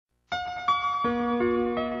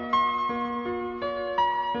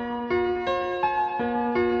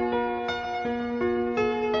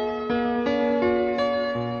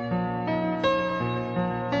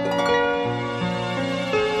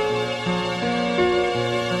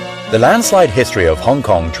The landslide history of Hong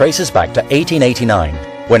Kong traces back to 1889,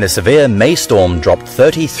 when a severe May storm dropped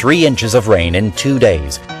 33 inches of rain in 2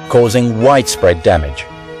 days, causing widespread damage.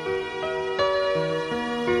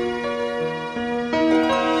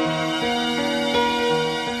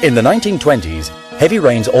 In the 1920s, heavy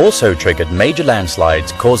rains also triggered major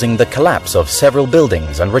landslides, causing the collapse of several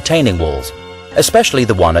buildings and retaining walls, especially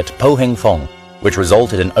the one at Po Hing Fong, which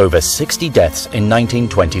resulted in over 60 deaths in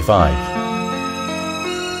 1925.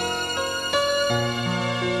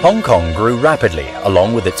 Hong Kong grew rapidly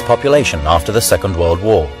along with its population after the Second World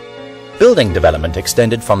War. Building development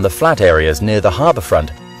extended from the flat areas near the harbour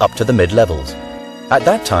front up to the mid-levels. At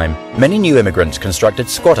that time, many new immigrants constructed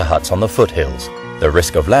squatter huts on the foothills. The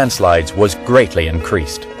risk of landslides was greatly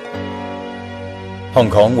increased. Hong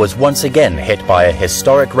Kong was once again hit by a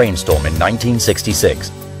historic rainstorm in 1966,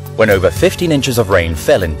 when over 15 inches of rain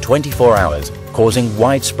fell in 24 hours, causing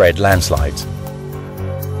widespread landslides.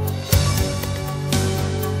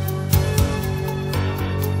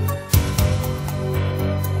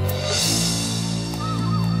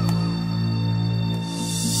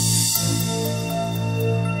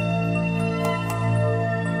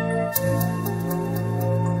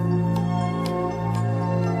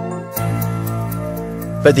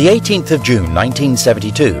 But the 18th of June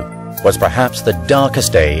 1972 was perhaps the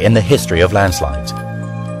darkest day in the history of landslides.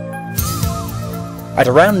 At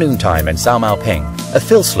around noontime in Sao Mau Ping, a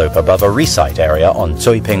fill slope above a resite area on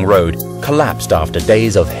Tsui Ping Road collapsed after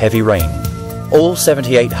days of heavy rain. All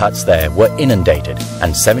 78 huts there were inundated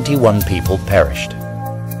and 71 people perished.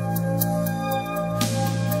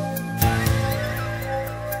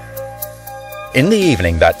 In the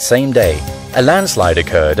evening that same day, a landslide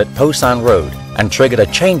occurred at Po San Road and triggered a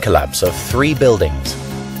chain collapse of 3 buildings.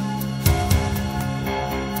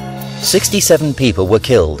 67 people were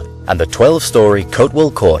killed, and the 12-story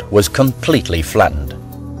Coatwell Court was completely flattened.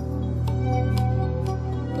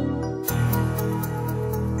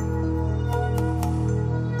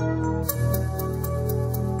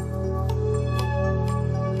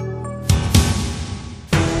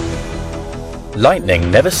 Lightning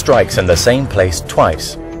never strikes in the same place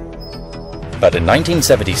twice. But in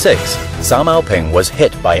 1976, Sao Mau Ping was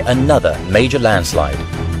hit by another major landslide,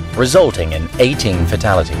 resulting in 18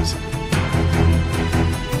 fatalities.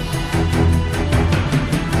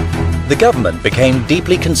 The government became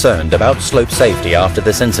deeply concerned about slope safety after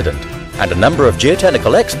this incident, and a number of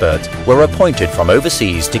geotechnical experts were appointed from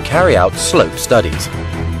overseas to carry out slope studies.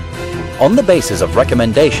 On the basis of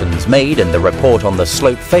recommendations made in the report on the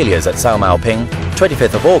slope failures at Sao Mau Ping,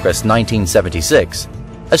 25th of August 1976,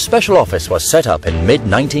 a special office was set up in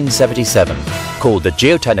mid-1977 called the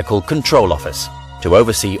Geotechnical Control Office to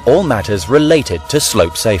oversee all matters related to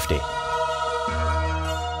slope safety.